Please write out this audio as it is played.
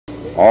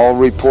All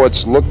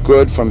reports look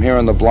good from here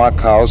in the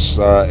blockhouse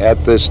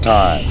at this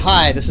time.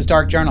 Hi, this is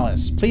Dark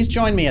Journalist. Please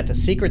join me at the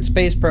Secret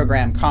Space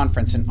Program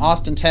Conference in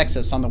Austin,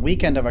 Texas on the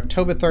weekend of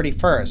October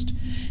 31st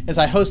as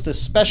I host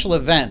this special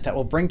event that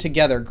will bring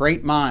together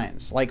great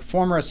minds like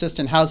former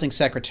Assistant Housing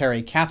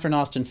Secretary Catherine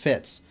Austin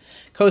Fitts,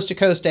 Coast to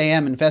Coast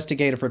AM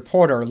investigative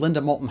reporter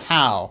Linda Moulton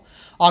Howe,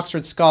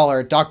 Oxford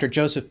scholar Dr.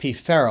 Joseph P.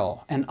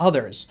 Farrell, and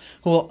others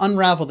who will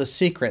unravel the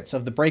secrets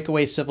of the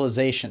breakaway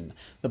civilization,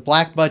 the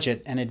black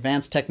budget, and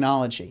advanced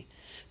technology.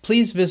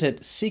 Please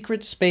visit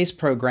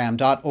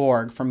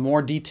secretspaceprogram.org for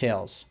more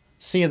details.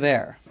 See you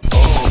there.